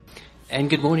And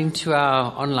good morning to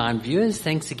our online viewers.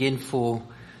 Thanks again for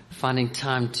finding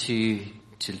time to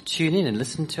tune in and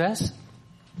listen to us.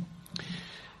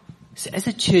 So as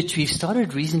a church, we've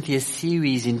started recently a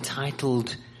series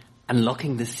entitled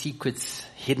Unlocking the Secrets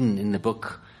Hidden in the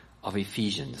Book of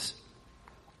Ephesians.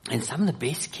 And some of the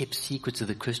best kept secrets of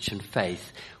the Christian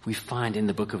faith we find in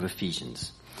the book of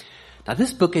Ephesians. Now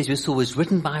this book, as we saw, was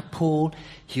written by Paul.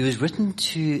 It was written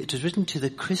to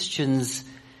the Christians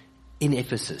in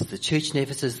Ephesus, the church in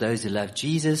Ephesus, those who love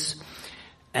Jesus.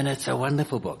 And it's a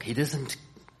wonderful book. He doesn't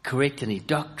correct any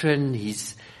doctrine.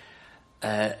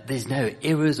 There's no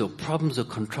errors or problems or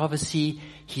controversy.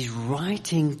 He's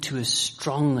writing to a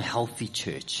strong, healthy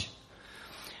church.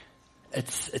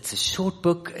 It's a short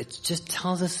book. It just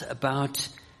tells us about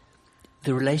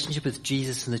the relationship with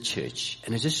Jesus and the church.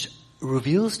 And it just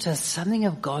reveals to us something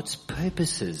of God's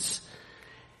purposes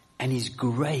and His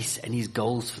grace and His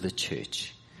goals for the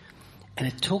church. And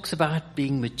it talks about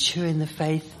being mature in the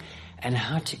faith and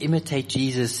how to imitate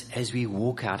Jesus as we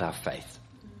walk out our faith.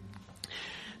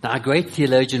 Now, a great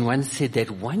theologian once said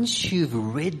that once you've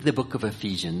read the book of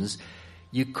Ephesians,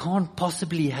 you can't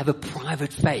possibly have a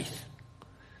private faith.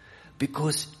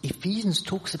 Because Ephesians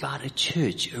talks about a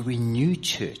church, a renewed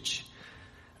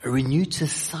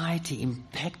society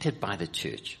impacted by the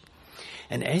church.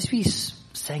 And as we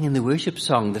sang in the worship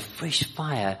song, The Fresh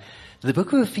Fire, the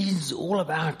book of Ephesians is all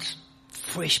about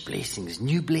fresh blessings,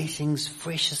 new blessings,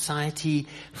 fresh society,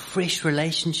 fresh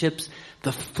relationships,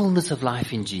 the fullness of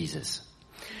life in Jesus.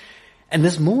 And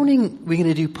this morning we're going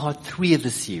to do part 3 of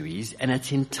the series, and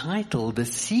it's entitled The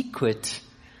Secret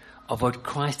of What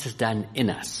Christ Has Done in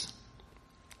Us.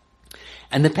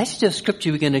 And the passage of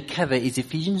scripture we're going to cover is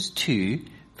Ephesians 2,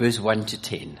 verse 1 to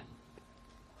 10.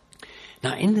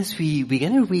 Now in this we're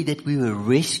going to read that we were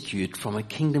rescued from a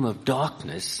kingdom of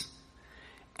darkness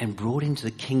and brought into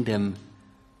the kingdom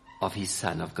of His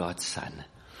Son, of God's Son.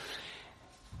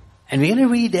 And we're going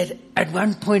to read that at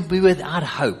one point we were without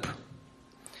hope.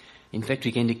 In fact,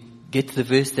 we're going to get to the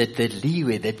verse that Lee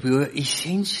read, that we were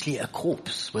essentially a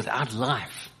corpse without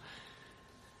life.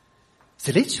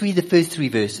 So let's read the first 3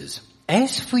 verses.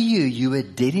 As for you, you were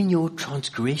dead in your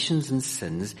transgressions and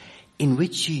sins in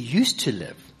which you used to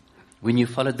live when you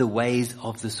followed the ways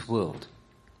of this world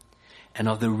and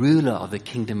of the ruler of the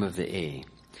kingdom of the air,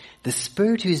 the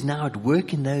spirit who is now at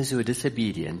work in those who are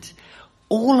disobedient.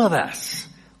 All of us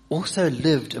also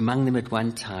lived among them at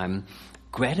one time,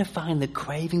 gratifying the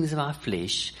cravings of our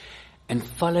flesh and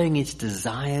following its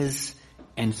desires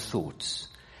and thoughts.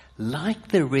 Like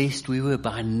the rest, we were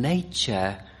by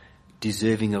nature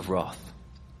deserving of wrath.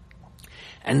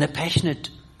 And the Passionate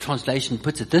Translation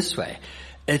puts it this way.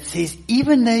 It says,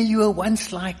 even though you were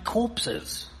once like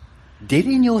corpses, dead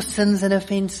in your sins and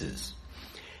offenses,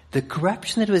 the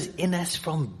corruption that was in us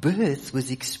from birth was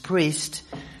expressed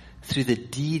through the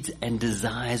deeds and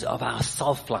desires of our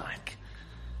self-life,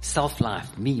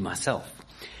 me, myself.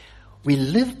 We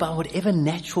live by whatever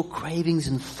natural cravings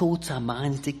and thoughts our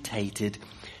minds dictated,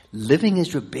 living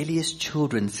as rebellious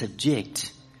children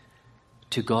subject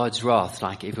to God's wrath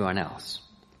like everyone else.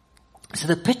 So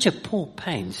the picture Paul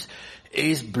paints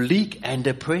is bleak and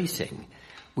depressing.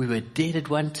 We were dead at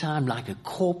one time like a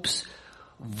corpse,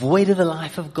 void of the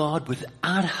life of God,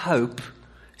 without hope,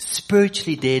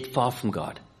 spiritually dead, far from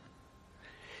God.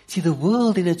 See, the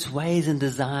world in its ways and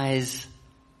desires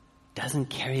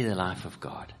doesn't carry the life of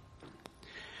God.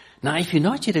 Now, if you're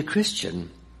not yet a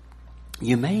Christian,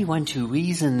 you may want to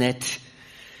reason that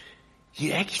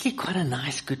you're actually quite a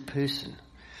nice, good person.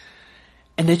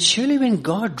 And that surely when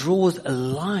God draws a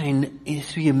line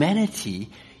through humanity,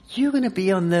 you're going to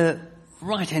be on the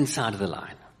right-hand side of the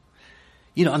line.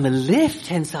 You know, on the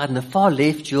left-hand side, on the far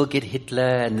left, you'll get Hitler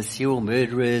and the serial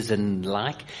murderers and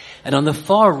like. And on the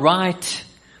far right,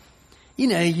 you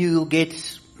know, you'll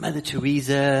get Mother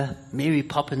Teresa, Mary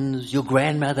Poppins, your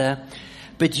grandmother.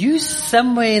 But you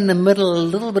somewhere in the middle, a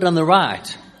little bit on the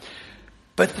right.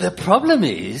 But the problem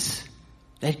is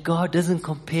that God doesn't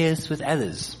compare us with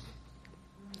others.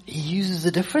 He uses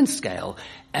a different scale.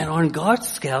 And on God's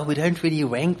scale, we don't really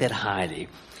rank that highly.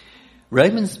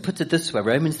 Romans puts it this way,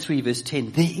 Romans 3 verse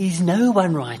 10, there is no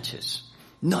one righteous,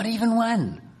 not even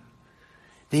one.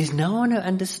 There's no one who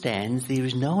understands, there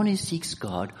is no one who seeks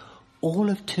God. All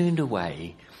have turned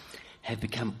away, have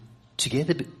become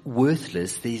together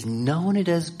worthless. There's no one who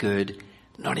does good,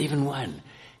 not even one.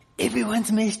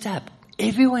 Everyone's messed up.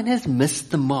 Everyone has missed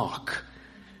the mark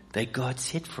that God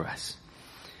set for us.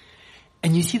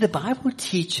 And you see, the Bible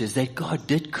teaches that God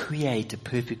did create a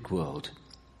perfect world.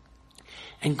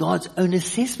 And God's own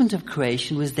assessment of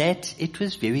creation was that it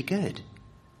was very good.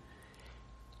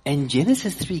 And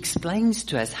Genesis 3 explains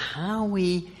to us how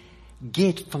we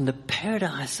get from the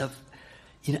paradise of,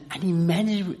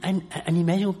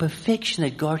 unimaginable perfection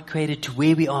that God created to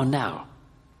where we are now.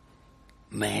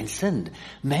 Man sinned.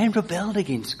 Man rebelled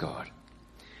against God.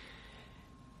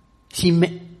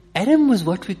 See, Adam was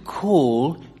what we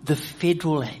call the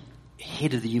federal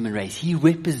head of the human race. He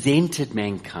represented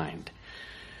mankind.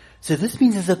 So this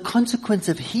means as a consequence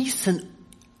of his sin,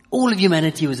 all of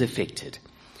humanity was affected.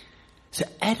 So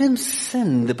Adam's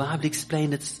sin, the Bible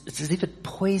explained, it's as if it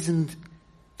poisoned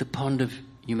the pond of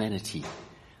humanity.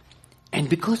 And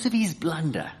because of his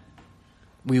blunder,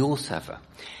 we all suffer.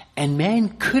 And man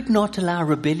could not allow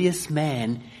rebellious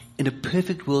man in a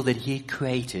perfect world that he had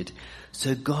created.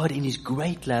 So God, in his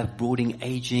great love, brought in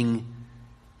aging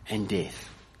and death.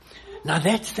 Now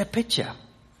that's the picture.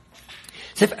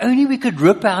 So if only we could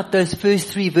rip out those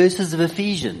first 3 verses of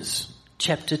Ephesians,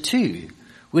 chapter 2.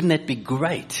 Wouldn't that be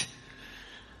great?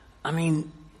 I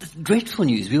mean, dreadful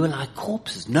news. We were like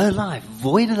corpses, no life,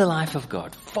 void of the life of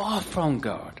God, far from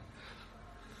God.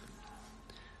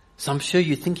 So I'm sure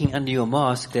you're thinking under your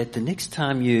mask that the next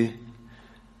time you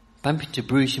bump into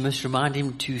Bruce, you must remind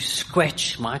him to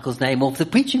scratch Michael's name off the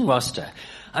preaching roster.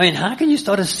 I mean, how can you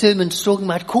start a sermon talking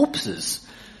about corpses?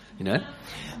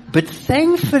 But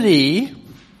thankfully,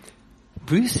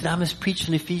 Bruce said I must preach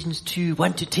from Ephesians 2,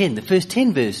 1 to 10, the first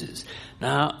 10 verses.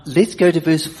 Now, let's go to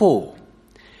verse 4.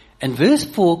 And verse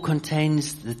 4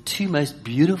 contains the 2 most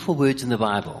beautiful words in the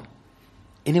Bible.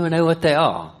 Anyone know what they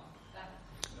are?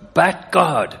 But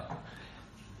God.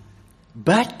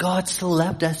 But God still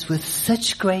loved us with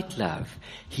such great love.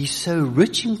 He's so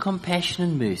rich in compassion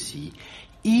and mercy.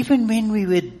 Even when we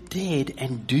were dead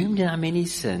and doomed in our many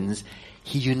sins,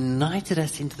 He united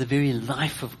us into the very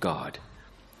life of God.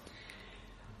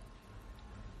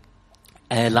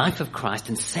 A life of Christ,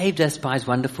 and saved us by His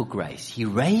wonderful grace. He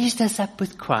raised us up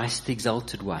with Christ, the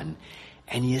exalted one,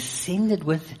 and we ascended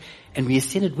with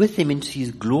Him into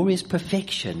His glorious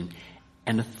perfection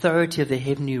and authority of the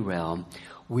heavenly realm.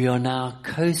 We are now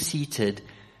co-seated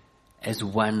as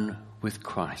one with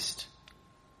Christ.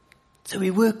 So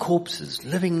we were corpses,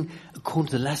 living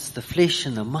according to the lusts of the flesh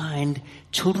and the mind,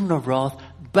 children of wrath,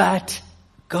 but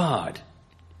God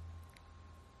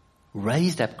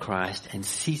raised up Christ and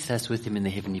seats us with Him in the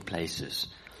heavenly places.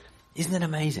 Isn't that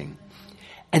amazing?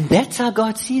 And that's how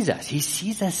God sees us. He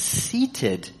sees us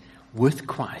seated with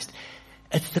Christ.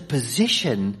 It's the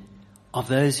position of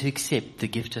those who accept the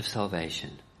gift of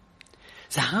salvation.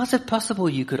 So how is it possible,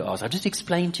 you could ask? I'll just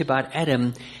explain to you about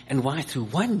Adam and why through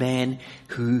one man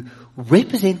who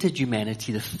represented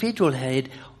humanity, the federal head,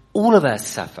 all of us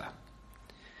suffer.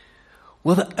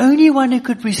 Well, the only one who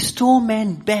could restore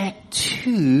man back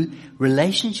to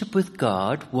relationship with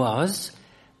God was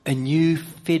a new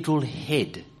federal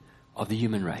head of the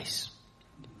human race.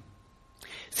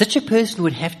 Such a person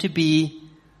would have to be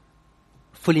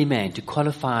fully man to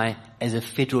qualify as a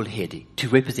federal head, to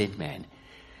represent man.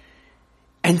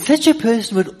 And such a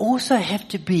person would also have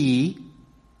to be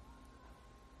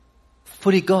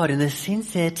fully God in the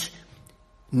sense that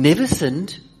never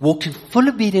sinned, walked in full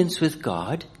obedience with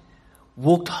God,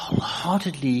 walked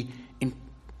wholeheartedly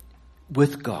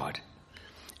with God,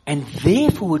 and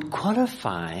therefore would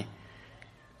qualify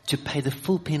to pay the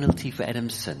full penalty for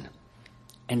Adam's sin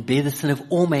and bear the sin of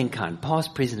all mankind,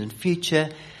 past, present, and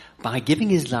future, by giving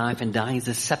his life and dying as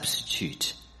a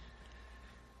substitute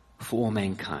for all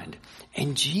mankind.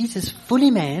 And Jesus, fully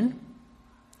man,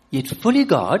 yet fully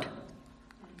God.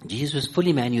 Jesus was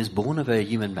fully man. He was born of a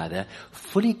human mother,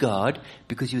 fully God,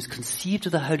 because he was conceived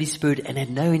of the Holy Spirit and had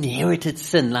no inherited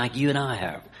sin like you and I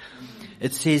have.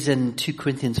 It says in 2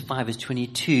 Corinthians 5 verse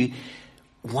 22,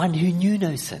 one who knew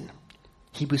no sin.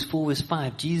 Hebrews 4 verse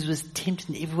 5, Jesus was tempted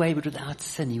in every way but without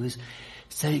sin. He was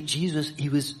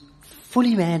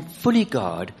fully man, fully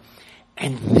God,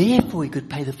 and therefore he could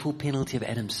pay the full penalty of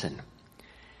Adam's sin.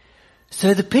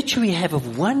 So the picture we have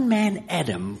of one man,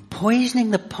 Adam,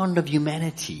 poisoning the pond of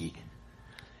humanity,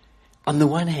 on the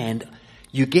one hand,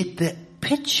 you get the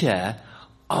picture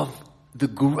of the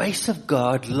grace of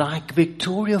God like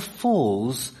Victoria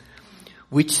Falls,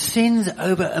 which sends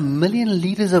over 1 million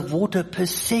liters of water per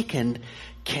second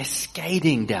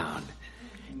cascading down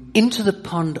into the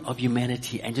pond of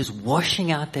humanity and just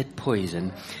washing out that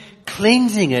poison,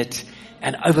 cleansing it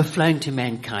and overflowing to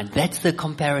mankind. That's the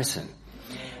comparison.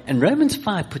 And Romans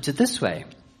 5 puts it this way.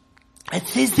 It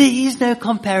says there is no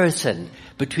comparison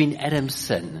between Adam's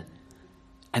sin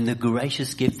and the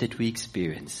gracious gift that we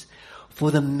experience. For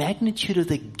the magnitude of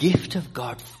the gift of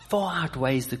God far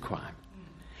outweighs the crime.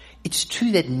 It's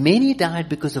true that many died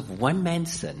because of one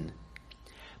man's sin,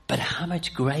 but how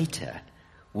much greater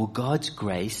will God's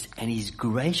grace and His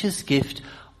gracious gift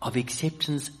of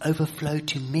acceptance overflow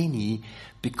to many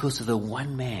because of the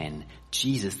one man,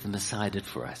 Jesus, the Messiah, did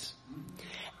for us.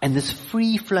 And this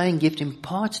free-flowing gift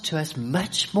imparts to us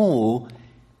much more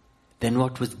than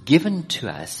what was given to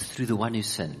us through the one who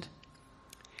sinned.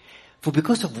 For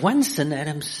because of one sin,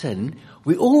 Adam's sin,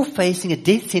 we're all facing a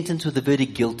death sentence with the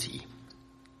verdict guilty.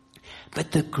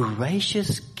 But the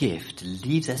gracious gift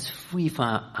leaves us free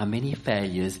from our many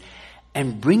failures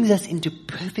and brings us into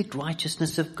perfect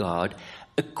righteousness of God,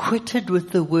 acquitted with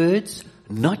the words,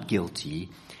 not guilty.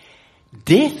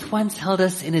 Death once held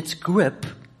us in its grip,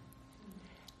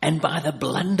 and by the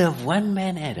blunder of one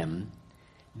man, Adam,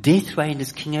 death reigned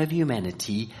as king over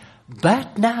humanity.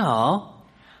 But now,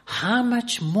 how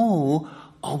much more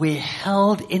are we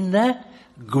held in the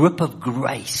grip of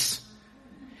grace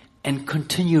and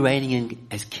continue reigning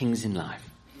as kings in life,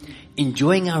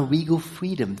 enjoying our regal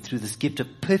freedom through this gift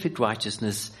of perfect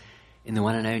righteousness in the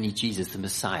one and only Jesus, the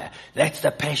Messiah. That's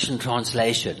the Passion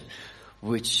Translation,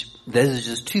 which, those are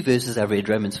just two verses I read,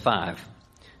 Romans 5,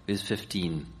 verse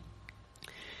 15.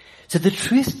 So the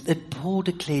truth that Paul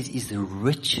declares is the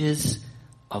riches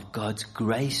of God's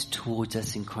grace towards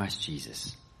us in Christ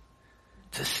Jesus.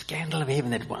 It's a scandal of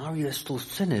heaven that while we are still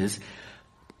sinners,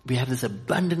 we have this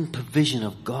abundant provision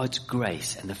of God's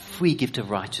grace and the free gift of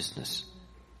righteousness.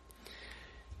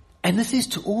 And this is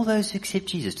to all those who accept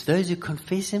Jesus, to those who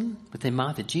confess Him with their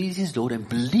mouth that Jesus is Lord and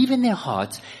believe in their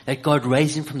hearts that God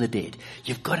raised Him from the dead.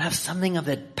 You've got to have something of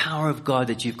that power of God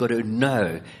that you've got to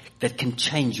know that can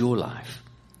change your life.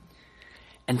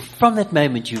 And from that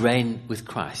moment you reign with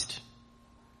Christ.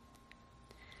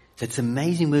 So it's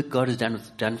amazing work God has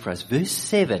done for us. Verse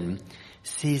 7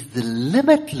 says the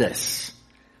limitless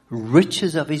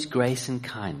riches of His grace and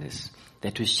kindness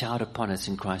that was showered upon us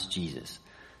in Christ Jesus.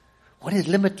 What is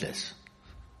limitless?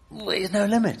 Well, there's no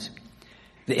limit.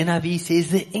 The NIV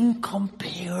says the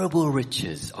incomparable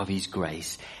riches of His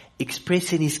grace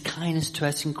expressed in His kindness to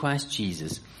us in Christ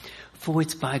Jesus. For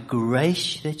it's by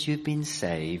grace that you've been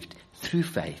saved through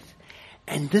faith.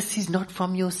 And this is not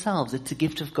from yourselves, it's a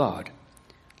gift of God.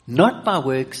 Not by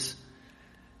works,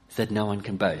 so that no one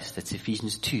can boast. That's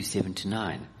Ephesians 2,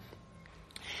 7-9.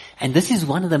 And this is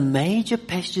one of the major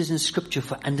passages in Scripture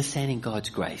for understanding God's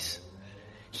grace.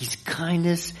 His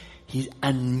kindness, His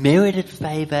unmerited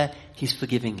favor, His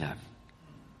forgiving love.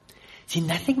 See,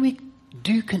 nothing we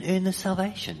do can earn the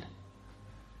salvation.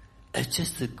 It's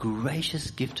just the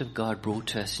gracious gift of God brought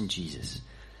to us in Jesus.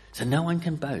 So no one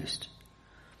can boast.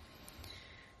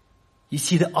 You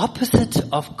see, the opposite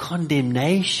of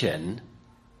condemnation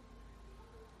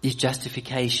is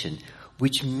justification,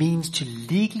 which means to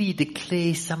legally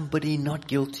declare somebody not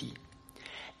guilty.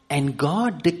 And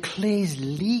God declares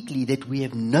legally that we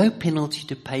have no penalty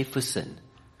to pay for sin,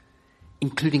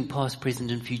 including past,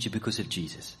 present, and future because of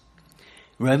Jesus.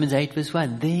 Romans 8 verse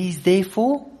 1, there is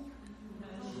therefore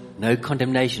no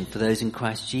condemnation for those in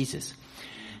Christ Jesus.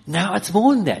 Now it's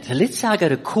more than that. So let's say I go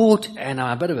to court and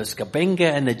I'm a bit of a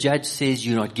scabenga and the judge says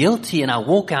you're not guilty and I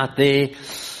walk out there,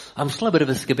 I'm still a bit of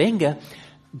a scabenga.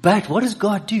 But what does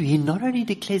God do? He not only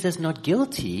declares us not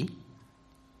guilty,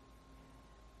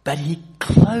 but He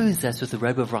clothes us with the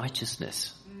robe of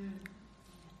righteousness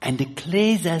and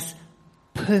declares us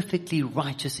perfectly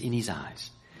righteous in His eyes.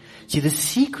 See, the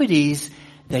secret is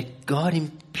that God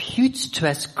imputes to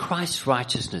us Christ's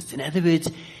righteousness. In other words,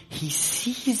 He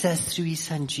sees us through His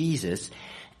Son Jesus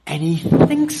and He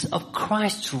thinks of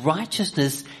Christ's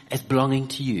righteousness as belonging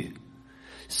to you.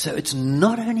 So it's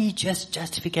not only just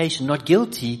justification, not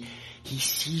guilty, He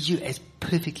sees you as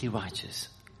perfectly righteous.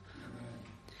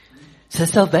 So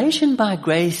salvation by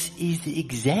grace is the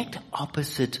exact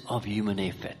opposite of human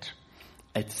effort.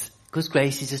 It's because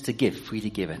grace is just a gift, freely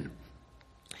given.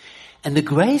 And the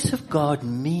grace of God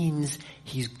means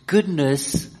His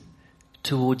goodness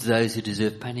towards those who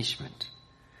deserve punishment.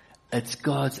 It's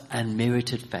God's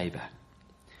unmerited favor.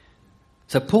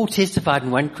 So Paul testified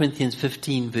in 1 Corinthians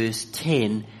 15 verse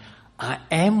 10, I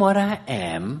am what I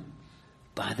am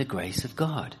by the grace of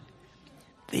God.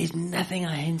 There's nothing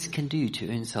our hands can do to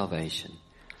earn salvation.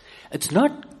 It's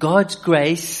not God's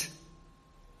grace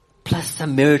plus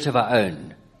some merit of our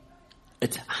own.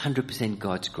 It's 100%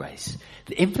 God's grace.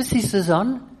 The emphasis is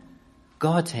on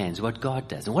God's hands, what God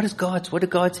does. And what do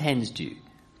God's hands do?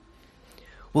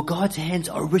 Well, God's hands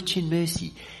are rich in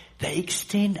mercy. They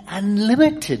extend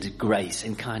unlimited grace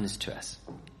and kindness to us.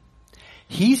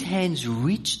 His hands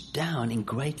reach down in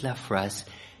great love for us,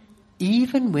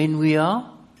 even when we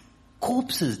are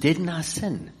corpses, dead in our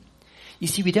sin. You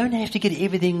see, we don't have to get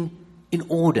everything in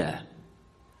order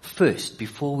first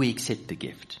before we accept the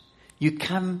gift. You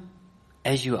come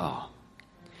as you are.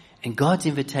 And God's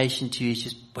invitation to you is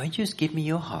just, won't you just give me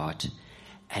your heart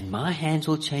and my hands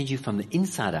will change you from the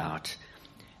inside out.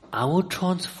 I will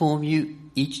transform you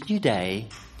each new day,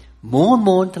 more and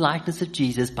more into the likeness of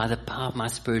Jesus by the power of my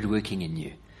Spirit working in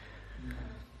you.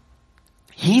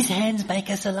 His hands make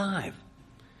us alive.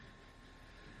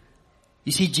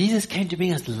 You see, Jesus came to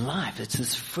bring us life. It's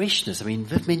this freshness. I mean,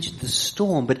 Viv mentioned the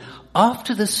storm, but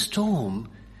after the storm,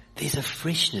 there's a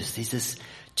freshness. There's this,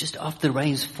 just after the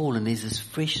rain's fallen, there's this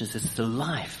freshness. It's the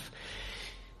life.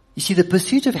 You see, the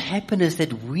pursuit of happiness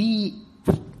that we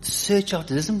search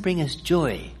after doesn't bring us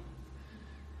joy,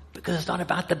 because it's not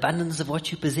about the abundance of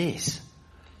what you possess.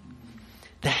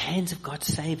 The hands of God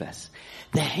save us.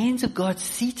 The hands of God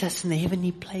seat us in the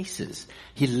heavenly places.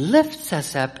 He lifts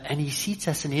us up and He seats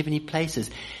us in heavenly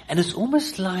places. And it's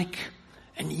almost like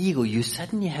an eagle. You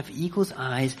suddenly have eagle's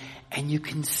eyes and you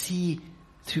can see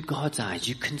through God's eyes.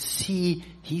 You can see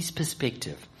His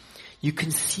perspective. You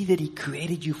can see that He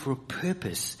created you for a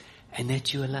purpose and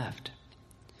that you are loved.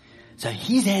 So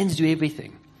His hands do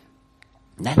everything.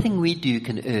 Nothing we do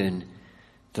can earn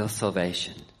the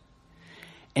salvation.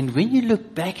 And when you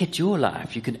look back at your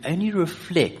life, you can only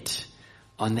reflect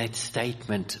on that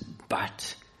statement,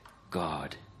 but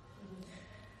God.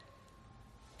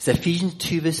 So Ephesians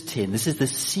 2 verse 10, this is the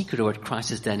secret of what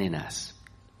Christ has done in us.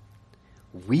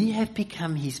 We have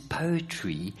become His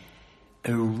poetry,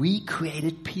 a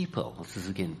recreated people. This is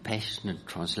again passionate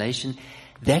translation.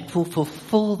 That will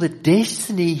fulfill the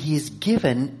destiny He has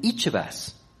given each of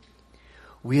us.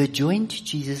 We are joined to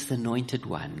Jesus, the Anointed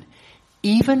One.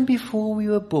 Even before we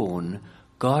were born,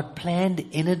 God planned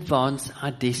in advance our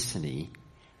destiny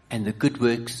and the good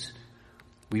works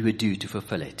we would do to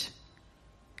fulfill it.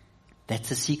 That's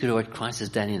the secret of what Christ has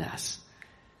done in us.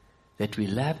 That we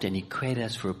loved and He created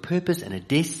us for a purpose and a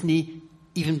destiny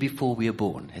even before we were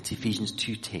born. That's Ephesians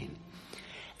 2:10.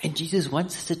 And Jesus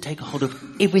wants us to take hold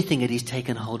of everything that He's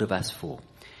taken hold of us for.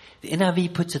 The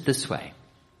NIV puts it this way.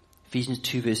 Ephesians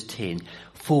 2 verse 10.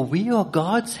 For we are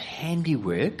God's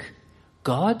handiwork,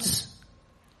 God's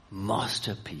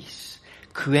masterpiece,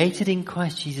 created in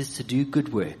Christ Jesus to do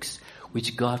good works,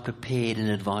 which God prepared in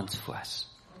advance for us.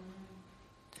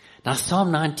 Now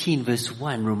Psalm 19 verse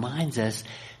 1 reminds us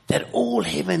that all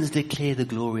heavens declare the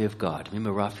glory of God.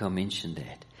 Remember Raphael mentioned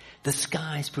that. The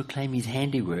skies proclaim His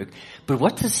handiwork. But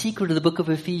what's the secret of the book of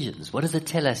Ephesians? What does it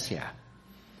tell us here?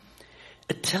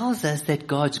 It tells us that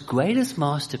God's greatest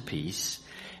masterpiece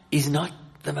is not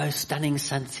the most stunning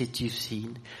sunset you've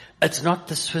seen. It's not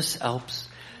the Swiss Alps.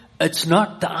 It's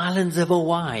not the islands of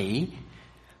Hawaii.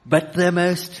 But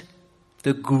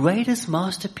the greatest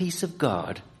masterpiece of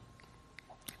God,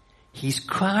 His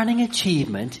crowning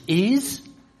achievement is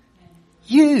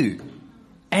you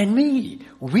and me.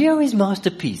 We are His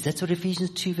masterpiece. That's what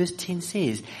Ephesians 2 verse 10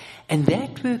 says. And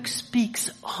that work speaks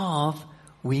of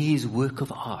we're His work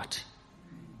of art.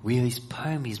 We are His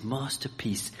poem, His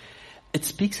masterpiece. It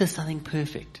speaks of something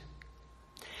perfect.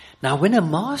 Now when a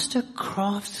master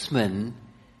craftsman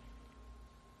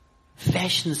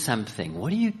fashions something,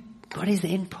 what is the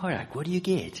end product? What do you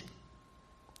get?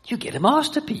 You get a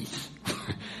masterpiece.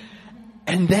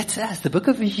 And that's us. The book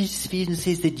of Ephesians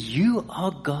says that you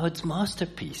are God's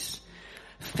masterpiece,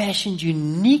 fashioned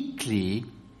uniquely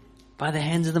by the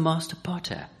hands of the master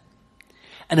potter.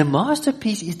 And a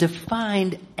masterpiece is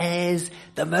defined as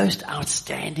the most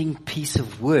outstanding piece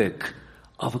of work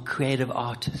of a creative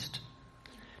artist.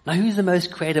 Now who's the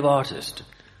most creative artist?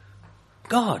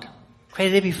 God.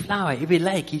 Created every flower, every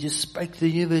lake. He just spoke the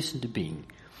universe into being.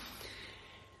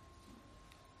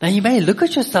 Now you may look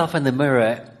at yourself in the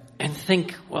mirror and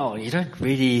think, well, you don't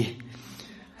really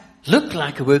look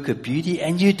like a work of beauty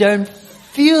and you don't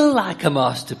feel like a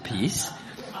masterpiece.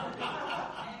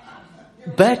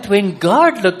 But when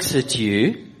God looks at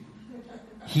you,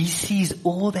 He sees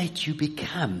all that you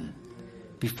become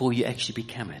before you actually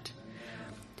become it.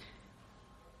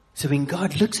 So when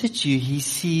God looks at you, He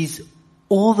sees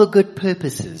all the good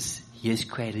purposes He has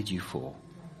created you for.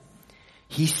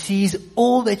 He sees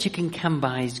all that you can come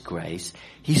by His grace.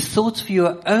 His thoughts for you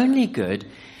are only good.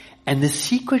 And the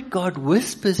secret God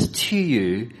whispers to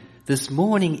you this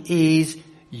morning is,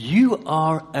 you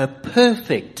are a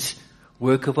perfect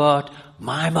work of art,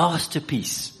 my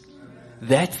masterpiece.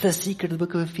 That's the secret of the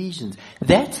book of Ephesians.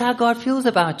 That's how God feels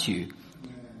about you.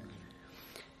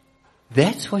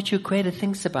 That's what your Creator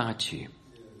thinks about you.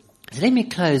 So let me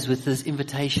close with this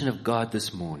invitation of God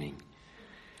this morning.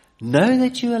 Know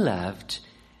that you are loved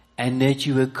and that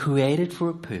you were created for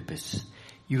a purpose.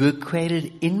 You were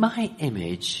created in my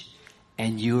image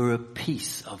and you are a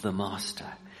piece of the Master.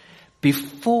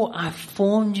 Before I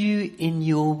formed you in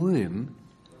your womb,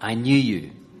 I knew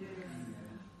you.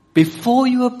 Before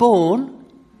you were born,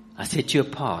 I set you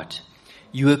apart.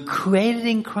 You were created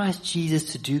in Christ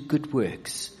Jesus to do good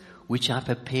works, which I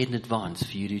prepared in advance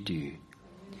for you to do.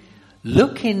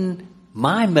 Look in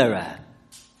my mirror,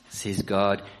 says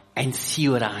God, and see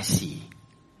what I see.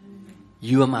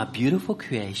 You are my beautiful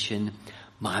creation,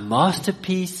 my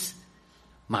masterpiece,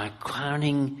 my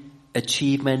crowning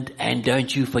achievement, and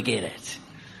don't you forget it.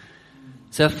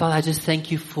 So, Father, I just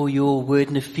thank you for your word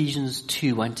in Ephesians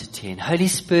 2, 1-10. Holy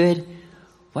Spirit,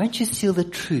 won't you seal the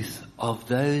truth of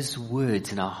those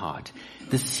words in our heart,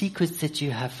 the secrets that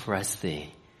you have for us there.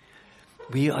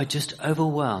 We are just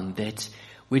overwhelmed that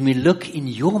when we look in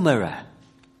your mirror,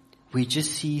 we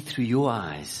just see through your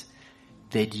eyes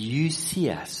that you see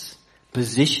us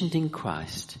positioned in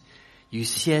Christ. You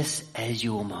see us as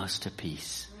your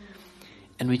masterpiece.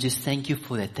 And we just thank you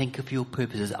for that. Thank you for your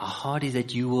purposes. Our heart is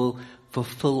that you will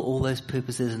fulfill all those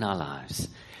purposes in our lives.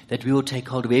 That we will take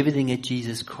hold of everything that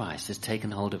Jesus Christ has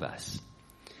taken hold of us.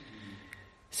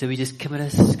 So we just commit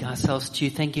ourselves to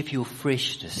you. Thank you for your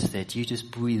freshness, that you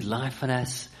just breathe life in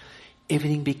us.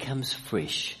 Everything becomes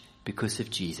fresh because of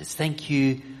Jesus. Thank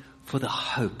you for the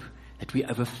hope, that we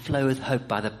overflow with hope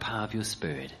by the power of your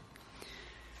Spirit.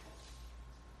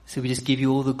 So we just give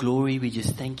you all the glory. We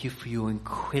just thank you for your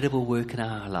incredible work in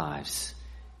our lives.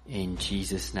 In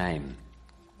Jesus' name,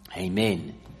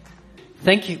 amen.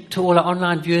 Thank you to all our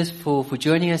online viewers for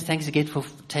joining us. Thanks again for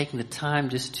taking the time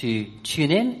just to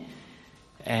tune in.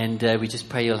 And we just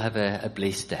pray you'll have a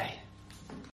blessed day.